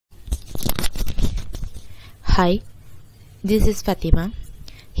Hi, this is Fatima.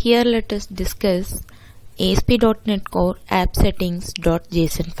 Here let us discuss ASP.NET Core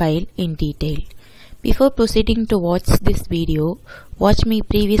AppSettings.json file in detail. Before proceeding to watch this video, watch my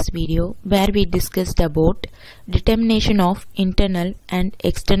previous video where we discussed about determination of internal and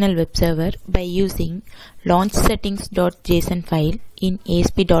external web server by using launchSettings.json file in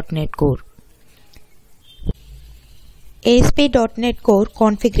ASP.NET Core. ASP.NET Core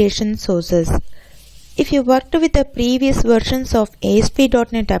configuration sources. If you worked with the previous versions of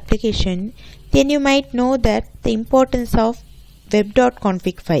ASP.NET application, then you might know that the importance of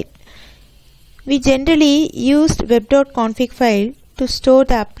web.config file. We generally used web.config file to store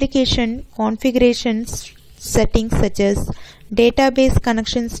the application configuration settings such as database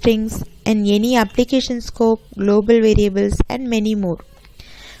connection strings and any application scope, global variables and many more.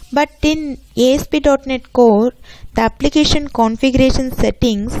 But in ASP.NET Core, the application configuration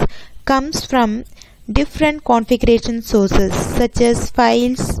settings comes from different configuration sources such as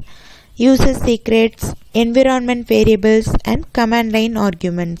files, user secrets, environment variables and command line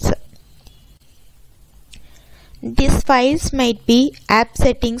arguments. These files might be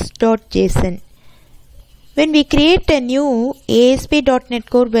AppSettings.json. When we create a new ASP.NET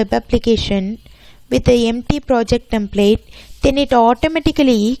Core web application with the empty project template, then it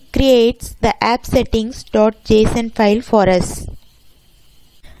automatically creates the AppSettings.json file for us.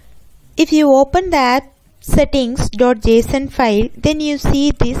 If you open the AppSettings.json file, then you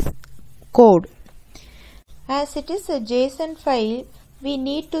see this code. As it is a JSON file, we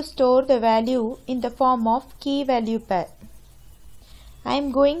need to store the value in the form of key value pair. I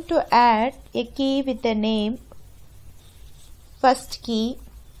am going to add a key with the name first key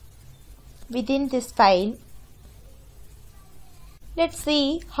within this file. Let's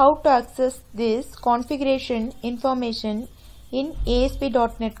see how to access this configuration information in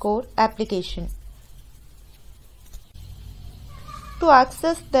ASP.NET Core application. To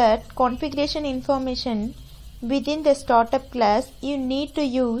access that configuration information within the startup class, you need to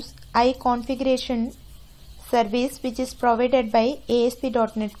use iConfiguration service which is provided by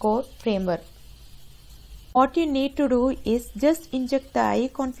ASP.NET Core framework. What you need to do is just inject the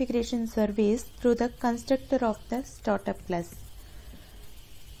iConfiguration service through the constructor of the startup class.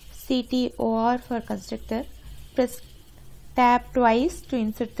 CTOR for constructor. Press tab twice to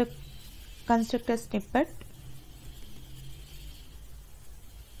insert the constructor snippet.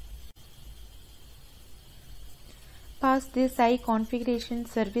 Pass this iConfiguration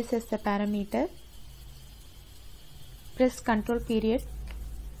service as the parameter. Press Ctrl period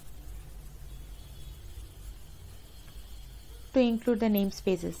to include the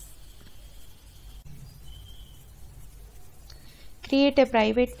namespaces. Create a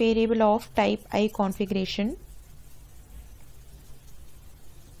private variable of type iConfiguration.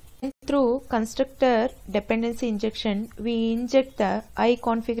 Through constructor dependency injection, we inject the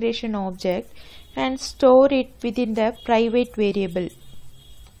iConfiguration object and store it within the private variable.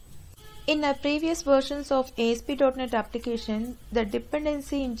 In our previous versions of ASP.NET application, the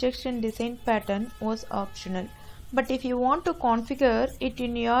dependency injection design pattern was optional. But if you want to configure it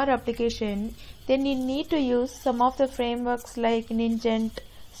in your application, then you need to use some of the frameworks like Ningent,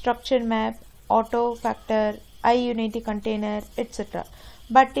 Structure Map, Autofactor, iUnity Container, etc.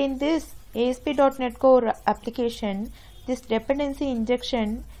 But in this ASP.NET Core application, this dependency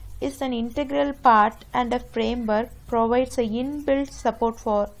injection is an integral part and a framework provides a inbuilt support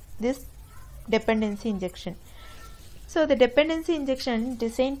for this dependency injection. So the dependency injection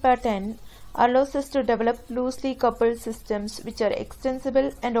design pattern allows us to develop loosely coupled systems which are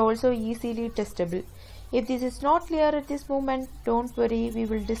extensible and also easily testable. If this is not clear at this moment, don't worry, we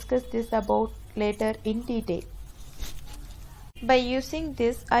will discuss this about later in detail. By using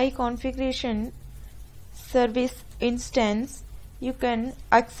this iConfiguration service instance, you can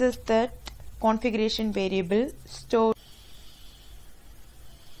access that configuration variable, store,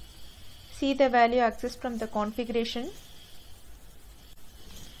 see the value accessed from the configuration.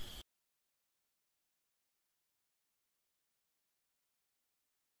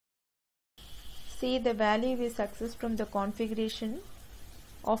 See the value is accessed from the configuration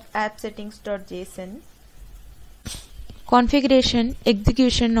of AppSettings.json. Configuration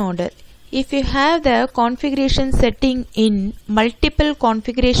execution order. If you have the configuration setting in multiple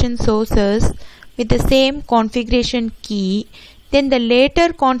configuration sources with the same configuration key, then the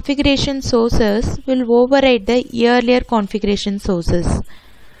later configuration sources will override the earlier configuration sources.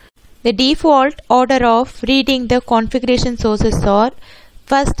 The default order of reading the configuration sources are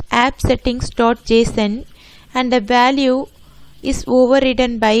first AppSettings.json and the value is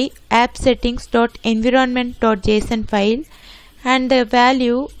overridden by AppSettings.environment.json file and the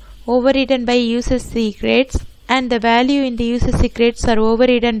value overridden by user secrets, and the value in the user secrets are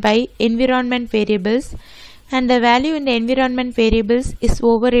overridden by environment variables, and the value in the environment variables is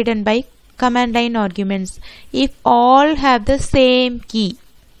overridden by command line arguments if all have the same key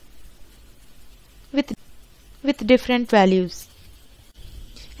with different values.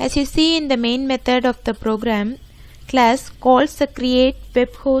 As you see in the main method of the program, class calls the create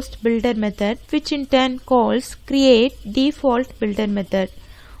web host builder method, which in turn calls create default builder method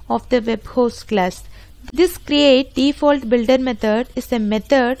of the web host class. This create default builder method is a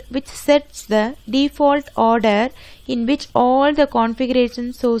method which sets the default order in which all the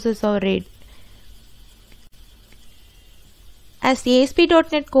configuration sources are read. As the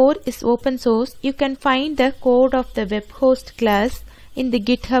ASP.NET Core is open source, you can find the code of the web host class in the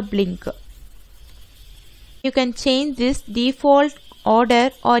GitHub link. You can change this default order,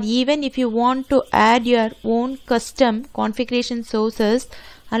 or even if you want to add your own custom configuration sources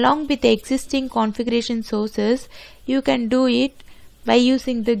along with the existing configuration sources, you can do it by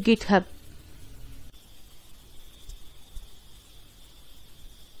using the GitHub.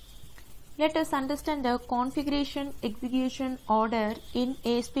 Let us understand the configuration execution order in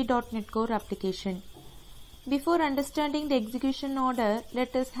ASP.NET Core application. Before understanding the execution order,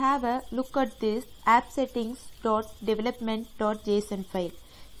 let us have a look at this AppSettings.development.json file.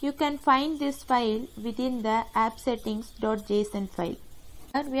 You can find this file within the AppSettings.json file.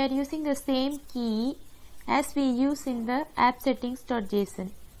 We are using the same key as we use in the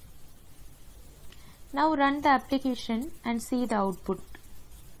AppSettings.json. Now run the application and see the output.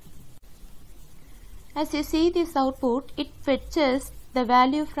 As you see this output, it fetches the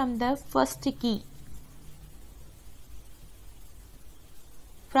value from the first key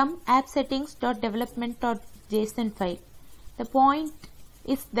from AppSettings.development.json file. The point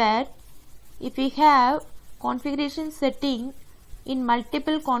is that if we have configuration setting in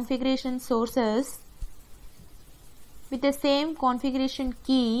multiple configuration sources with the same configuration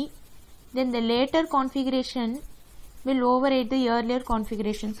key, then the later configuration will override the earlier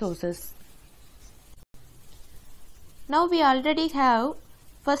configuration sources. Now we already have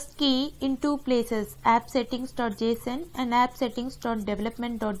first key in two places, AppSettings.json and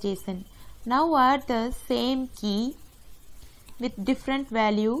AppSettings.development.json. Now add the same key with different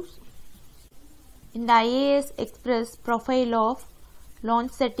values in the IIS Express profile of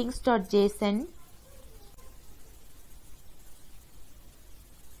launchSettings.json.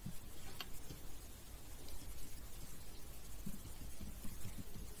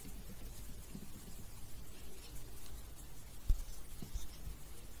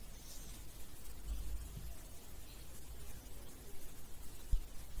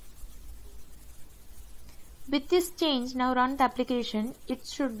 With this change, now run the application. It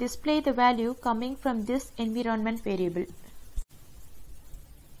should display the value coming from this environment variable.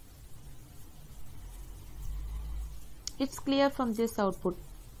 It's clear from this output.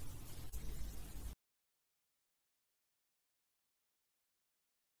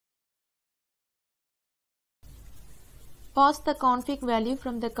 Pass the config value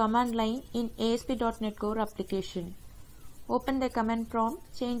from the command line in ASP.NET Core application. Open the command prompt,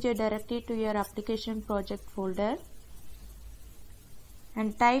 change your directory to your application project folder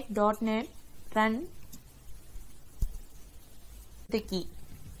and type .NET run the key.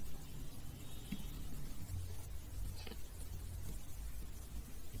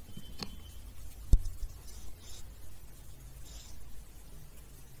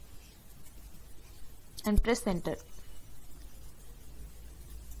 And press enter.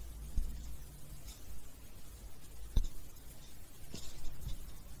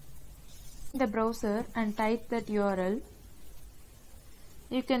 The browser and type that URL.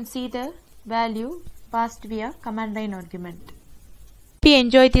 You can see the value passed via command line argument. If you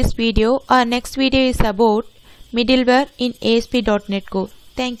enjoyed this video, our next video is about middleware in ASP.NET Core.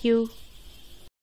 Thank you.